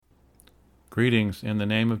Greetings in the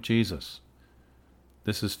name of Jesus.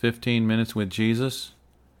 This is 15 Minutes with Jesus.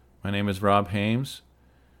 My name is Rob Hames.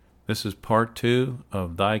 This is part 2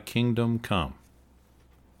 of Thy Kingdom Come.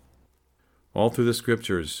 All through the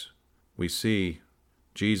scriptures, we see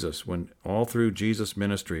Jesus, all through Jesus'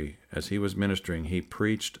 ministry, as he was ministering, he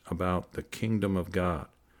preached about the kingdom of God.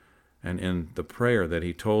 And in the prayer that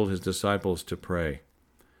he told his disciples to pray,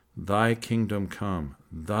 Thy kingdom come,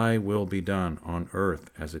 thy will be done on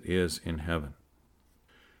earth as it is in heaven.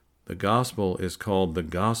 The gospel is called the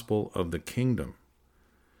gospel of the kingdom.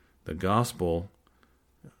 The gospel,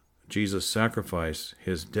 Jesus' sacrifice,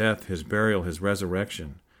 his death, his burial, his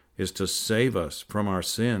resurrection, is to save us from our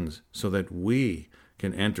sins so that we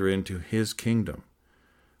can enter into his kingdom,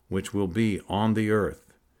 which will be on the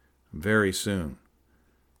earth very soon.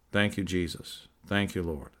 Thank you, Jesus. Thank you,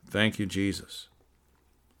 Lord. Thank you, Jesus.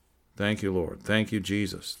 Thank you, Lord. Thank you,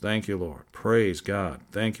 Jesus. Thank you, Lord. Praise God.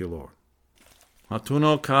 Thank you, Lord.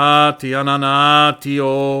 Atuno ka ti anana ti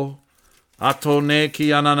o, atone ki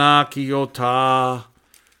anana ki o ta,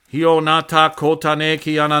 hio nata kotane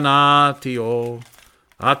ki anana ti o,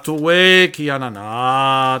 atuwe ki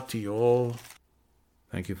anana ti o.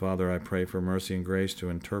 Thank you, Father. I pray for mercy and grace to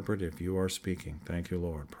interpret if you are speaking. Thank you,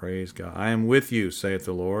 Lord. Praise God. I am with you, saith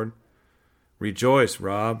the Lord. Rejoice,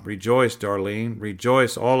 Rob. Rejoice, Darlene.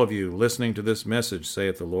 Rejoice, all of you, listening to this message,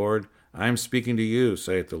 saith the Lord. I am speaking to you,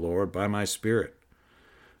 saith the Lord, by my Spirit.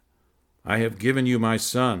 I have given you my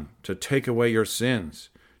Son to take away your sins,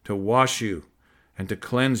 to wash you, and to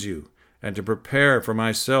cleanse you, and to prepare for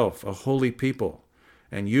myself a holy people.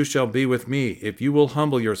 And you shall be with me if you will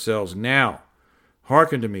humble yourselves now.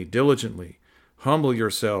 Hearken to me diligently. Humble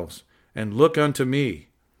yourselves, and look unto me,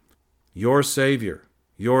 your Savior,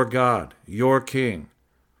 your God, your King.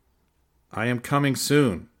 I am coming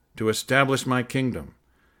soon to establish my kingdom,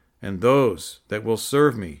 and those that will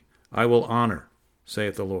serve me I will honor,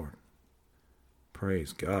 saith the Lord.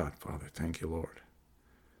 Praise God, Father. Thank you, Lord.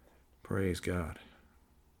 Praise God.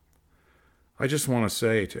 I just want to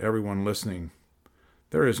say to everyone listening,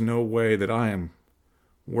 there is no way that I am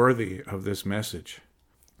worthy of this message.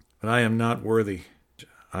 But I am not worthy.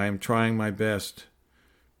 I am trying my best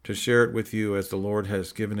to share it with you as the Lord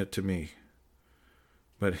has given it to me.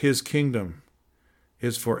 But his kingdom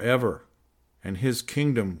is forever, and his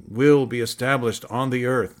kingdom will be established on the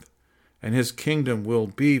earth, and his kingdom will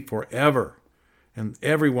be forever. And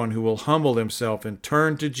everyone who will humble himself and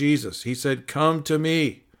turn to Jesus, he said, come to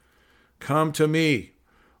me,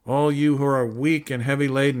 all you who are weak and heavy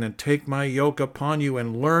laden, and take my yoke upon you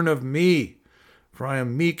and learn of me, for I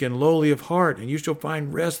am meek and lowly of heart, and you shall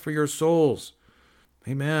find rest for your souls.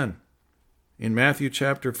 Amen. In Matthew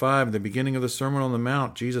chapter 5, the beginning of the Sermon on the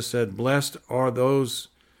Mount, Jesus said, Blessed are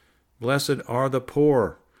the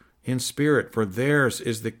poor in spirit, for theirs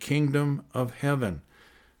is the kingdom of heaven.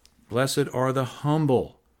 Blessed are the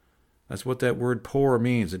humble. That's what that word poor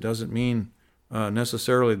means. It doesn't mean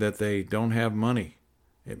necessarily that they don't have money.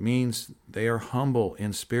 It means they are humble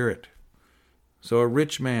in spirit. So a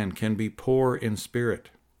rich man can be poor in spirit.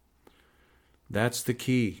 That's the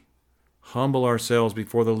key. Humble ourselves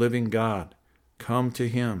before the living God. Come to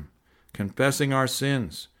him, confessing our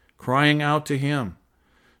sins, crying out to him.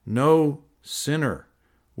 No sinner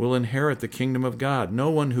will inherit the kingdom of God.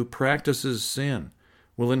 No one who practices sin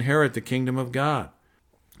will inherit the kingdom of God.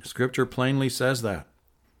 Scripture plainly says that.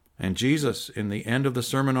 And Jesus, in the end of the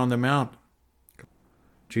Sermon on the Mount,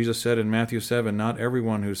 Jesus said in Matthew 7, Not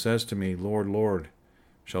everyone who says to me, Lord, Lord,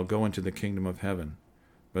 shall go into the kingdom of heaven,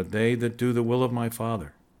 but they that do the will of my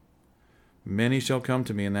Father. Many shall come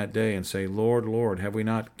to me in that day and say, Lord, Lord, have we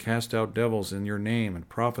not cast out devils in your name, and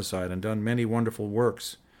prophesied, and done many wonderful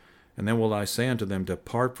works? And then will I say unto them,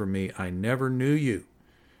 Depart from me, I never knew you,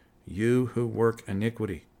 you who work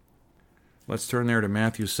iniquity. Let's turn there to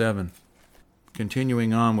Matthew 7,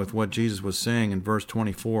 continuing on with what Jesus was saying in verse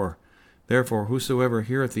 24. Therefore, whosoever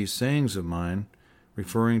heareth these sayings of mine,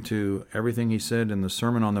 referring to everything he said in the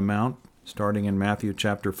Sermon on the Mount, starting in Matthew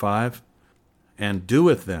chapter 5, and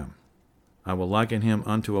doeth them, I will liken him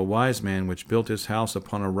unto a wise man which built his house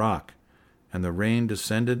upon a rock. And the rain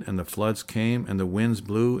descended, and the floods came, and the winds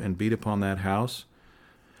blew and beat upon that house.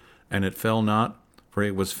 And it fell not, for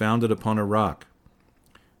it was founded upon a rock.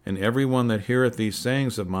 And every one that heareth these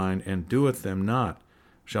sayings of mine, and doeth them not,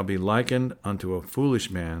 shall be likened unto a foolish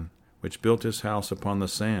man, which built his house upon the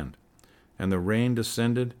sand. And the rain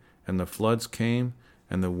descended, and the floods came,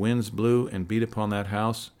 and the winds blew and beat upon that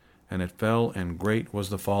house, and it fell, and great was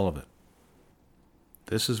the fall of it.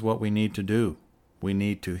 This is what we need to do. We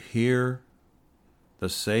need to hear the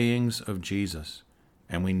sayings of Jesus,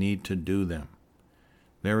 and we need to do them.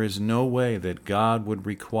 There is no way that God would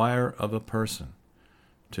require of a person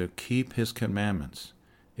to keep his commandments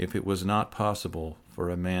if it was not possible for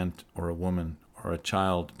a man or a woman or a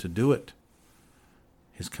child to do it.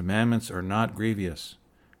 His commandments are not grievous.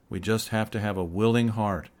 We just have to have a willing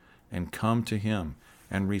heart and come to him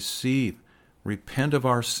and repent of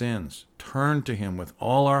our sins, turn to him with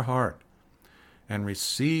all our heart, and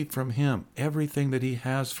receive from him everything that he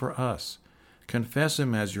has for us. Confess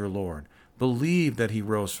him as your Lord. Believe that he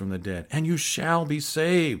rose from the dead, and you shall be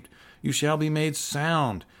saved. You shall be made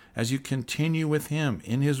sound as you continue with him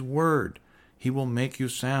in his word. He will make you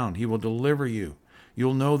sound. He will deliver you.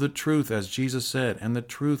 You'll know the truth, as Jesus said, and the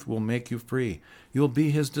truth will make you free. You'll be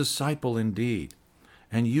his disciple indeed,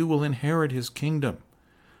 and you will inherit his kingdom.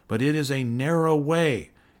 But it is a narrow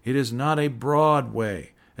way. It is not a broad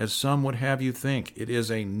way, as some would have you think. It is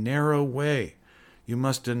a narrow way. You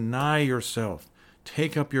must deny yourself,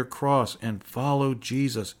 take up your cross, and follow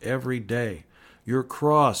Jesus every day. Your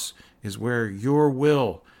cross is where your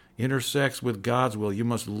will intersects with God's will. You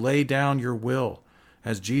must lay down your will,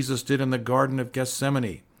 as Jesus did in the Garden of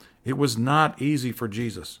Gethsemane. It was not easy for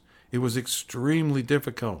Jesus. It was extremely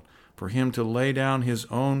difficult for him to lay down his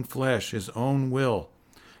own flesh, his own will,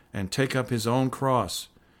 and take up his own cross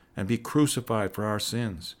and be crucified for our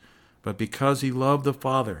sins. But because he loved the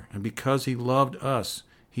Father and because he loved us,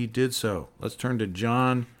 he did so. Let's turn to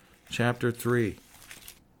John chapter 3.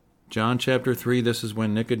 John chapter 3, this is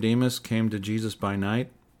when Nicodemus came to Jesus by night.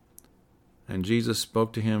 And Jesus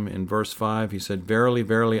spoke to him in verse 5. He said, Verily,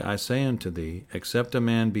 verily, I say unto thee, except a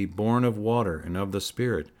man be born of water and of the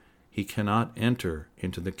Spirit, he cannot enter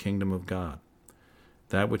into the kingdom of God.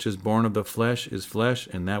 That which is born of the flesh is flesh,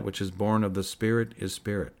 and that which is born of the Spirit is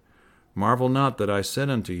spirit. Marvel not that I said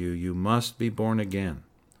unto you, you must be born again.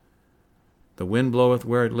 The wind bloweth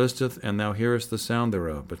where it listeth, and thou hearest the sound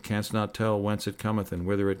thereof, but canst not tell whence it cometh and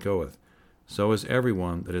whither it goeth. So is every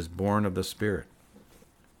one that is born of the Spirit.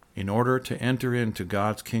 In order to enter into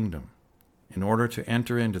God's kingdom, in order to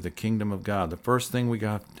enter into the kingdom of God, the first thing we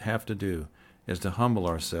have to do is to humble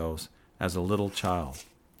ourselves as a little child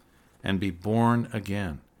and be born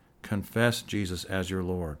again. Confess Jesus as your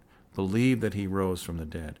Lord. Believe that he rose from the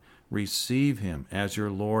dead. Receive him as your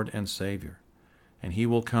Lord and Savior, and he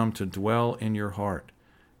will come to dwell in your heart,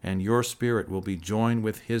 and your spirit will be joined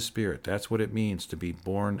with his spirit. That's what it means to be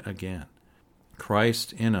born again.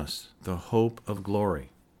 Christ in us, the hope of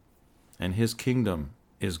glory, and his kingdom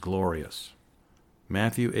is glorious.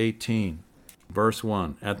 Matthew 18, verse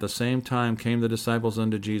 1. At the same time came the disciples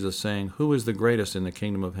unto Jesus, saying, Who is the greatest in the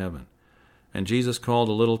kingdom of heaven? And Jesus called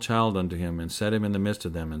a little child unto him, and set him in the midst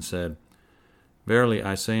of them, and said, Verily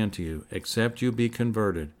I say unto you, except you be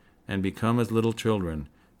converted, and become as little children,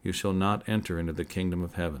 you shall not enter into the kingdom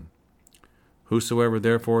of heaven. Whosoever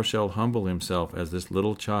therefore shall humble himself as this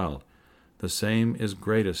little child, the same is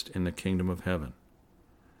greatest in the kingdom of heaven.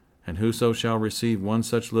 And whoso shall receive one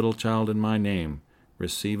such little child in my name,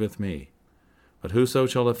 receiveth me. But whoso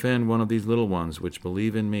shall offend one of these little ones which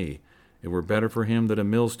believe in me, it were better for him that a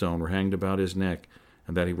millstone were hanged about his neck,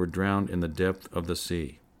 and that he were drowned in the depth of the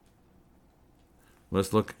sea.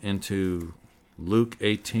 Let's look into Luke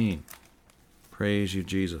 18. Praise you,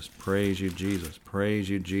 Jesus. Praise you, Jesus. Praise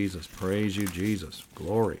you, Jesus. Praise you, Jesus.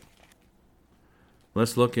 Glory.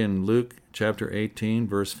 Let's look in Luke chapter 18,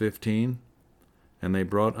 verse 15. And they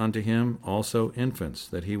brought unto him also infants,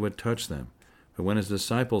 that he would touch them. But when his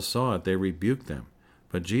disciples saw it, they rebuked them.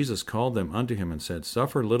 But Jesus called them unto him and said,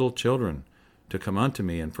 Suffer little children to come unto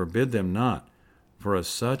me, and forbid them not, for as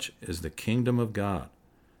such is the kingdom of God.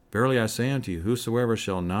 Verily I say unto you, whosoever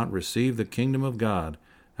shall not receive the kingdom of God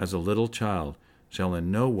as a little child shall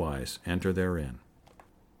in no wise enter therein.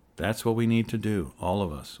 That's what we need to do, all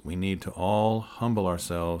of us. We need to all humble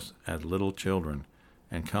ourselves as little children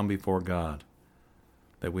and come before God,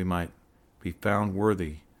 that we might be found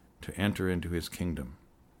worthy to enter into his kingdom.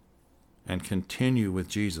 And continue with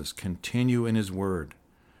Jesus, continue in his word,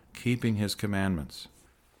 keeping his commandments.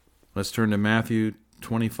 Let's turn to Matthew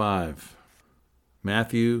 25.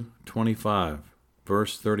 Matthew 25,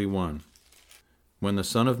 verse 31. When the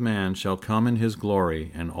Son of Man shall come in his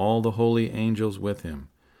glory, and all the holy angels with him,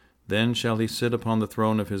 then shall he sit upon the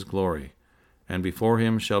throne of his glory, and before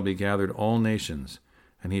him shall be gathered all nations,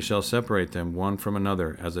 and he shall separate them one from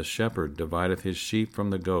another, as a shepherd divideth his sheep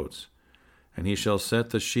from the goats. And he shall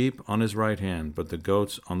set the sheep on his right hand, but the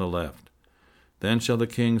goats on the left. Then shall the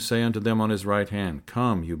king say unto them on his right hand,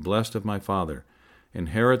 Come, you blessed of my Father,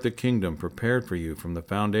 inherit the kingdom prepared for you from the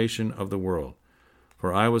foundation of the world.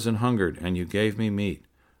 For I was an hungered, and you gave me meat.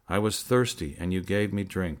 I was thirsty, and you gave me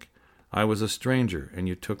drink. I was a stranger, and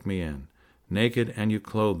you took me in. Naked, and you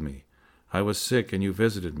clothed me. I was sick, and you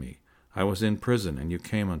visited me. I was in prison, and you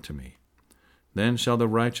came unto me. Then shall the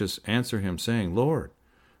righteous answer him, saying, Lord,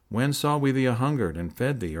 when saw we thee a hungered, and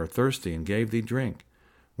fed thee, or thirsty, and gave thee drink?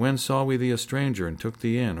 When saw we thee a stranger, and took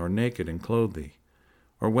thee in, or naked, and clothed thee?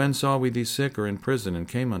 Or when saw we thee sick, or in prison, and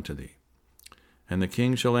came unto thee? And the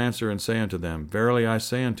king shall answer and say unto them, Verily I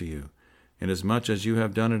say unto you, inasmuch as you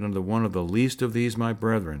have done it unto one of the least of these my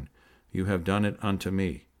brethren, you have done it unto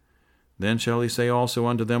me. Then shall he say also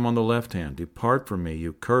unto them on the left hand, Depart from me,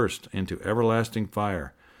 you cursed, into everlasting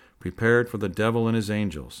fire, prepared for the devil and his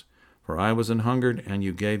angels. For I was an hungered, and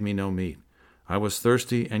you gave me no meat. I was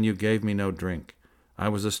thirsty, and you gave me no drink. I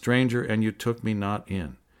was a stranger, and you took me not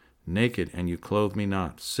in. Naked, and you clothed me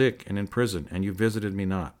not. Sick, and in prison, and you visited me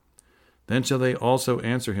not. Then shall they also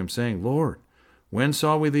answer him, saying, Lord, when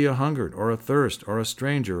saw we thee a hungered, or athirst, or a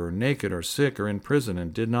stranger, or naked, or sick, or in prison,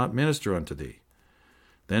 and did not minister unto thee?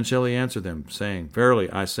 Then shall he answer them, saying, Verily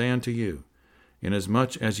I say unto you,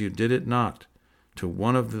 inasmuch as you did it not to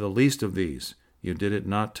one of the least of these, you did it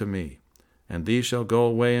not to me. And these shall go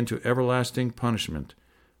away into everlasting punishment,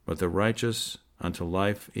 but the righteous unto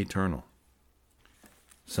life eternal.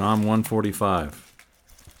 Psalm 145.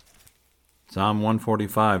 Psalm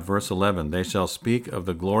 145, verse 11, They shall speak of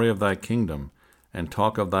the glory of thy kingdom, and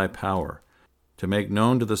talk of thy power, to make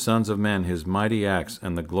known to the sons of men his mighty acts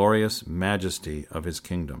and the glorious majesty of his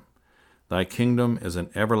kingdom. Thy kingdom is an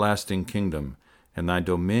everlasting kingdom, and thy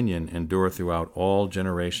dominion endureth throughout all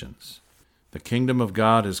generations. The kingdom of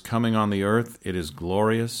God is coming on the earth. It is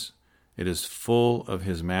glorious. It is full of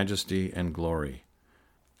his majesty and glory.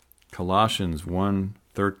 Colossians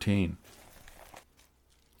 1:13.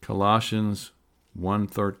 Colossians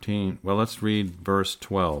 1:13. Well, let's read verse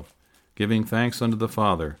 12. Giving thanks unto the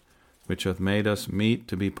Father, which hath made us meet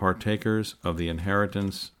to be partakers of the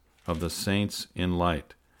inheritance of the saints in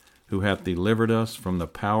light, who hath delivered us from the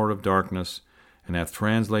power of darkness, and hath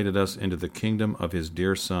translated us into the kingdom of his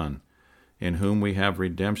dear Son, in whom we have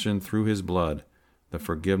redemption through his blood, the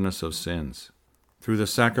forgiveness of sins. Through the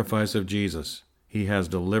sacrifice of Jesus, he has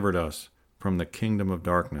delivered us from the kingdom of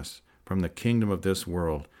darkness, from the kingdom of this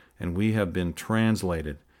world, and we have been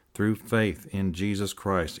translated through faith in Jesus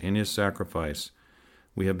Christ, in his sacrifice.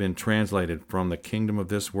 We have been translated from the kingdom of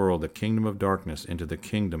this world, the kingdom of darkness, into the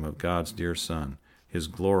kingdom of God's dear Son, his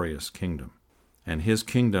glorious kingdom. And his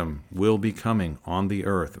kingdom will be coming on the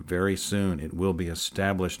earth very soon. It will be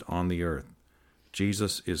established on the earth.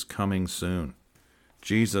 Jesus is coming soon.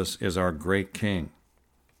 Jesus is our great King.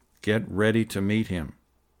 Get ready to meet him.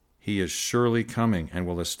 He is surely coming and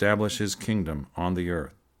will establish his kingdom on the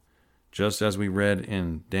earth. Just as we read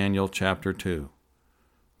in Daniel chapter 2,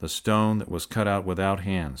 the stone that was cut out without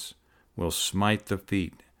hands will smite the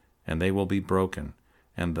feet, and they will be broken,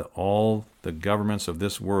 and all the governments of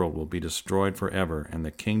this world will be destroyed forever, and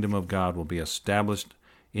the kingdom of God will be established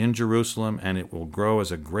in Jerusalem, and it will grow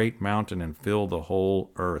as a great mountain and fill the whole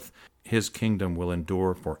earth. His kingdom will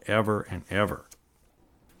endure forever and ever.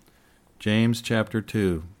 James chapter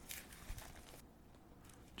 2.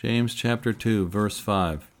 James chapter 2, verse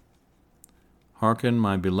 5. Hearken,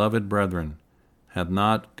 my beloved brethren, hath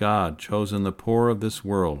not God chosen the poor of this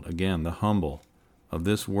world, again, the humble of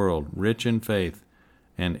this world, rich in faith,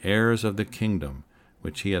 and heirs of the kingdom,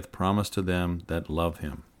 which he hath promised to them that love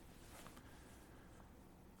him?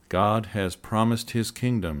 God has promised his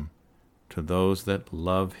kingdom to those that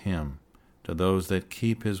love him, to those that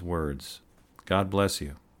keep his words. God bless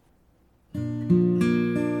you.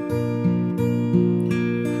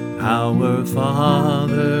 Our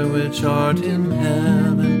Father, which art in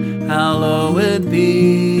heaven, hallowed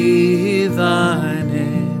be thy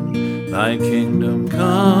name. Thy kingdom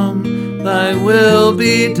come, thy will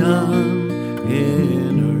be done,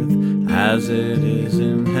 in earth as it is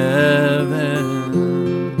in heaven.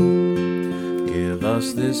 Give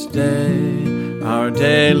us this day our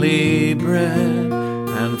daily bread,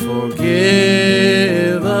 and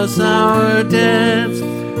forgive us our debts,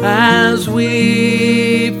 as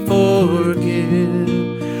we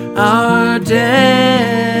forgive our debtors.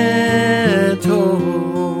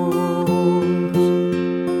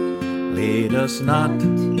 Lead us not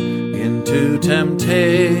into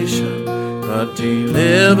temptation, but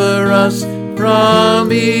deliver us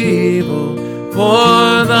from evil.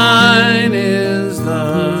 For thine is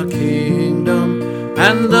the kingdom,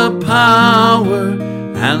 and the power,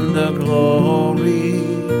 and the glory,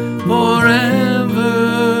 forever.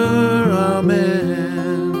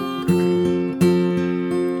 Amen.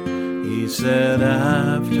 He said,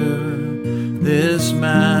 after this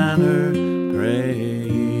manner pray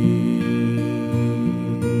ye.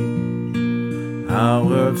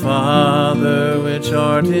 Our Father, which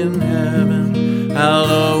art in heaven,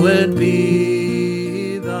 hallowed be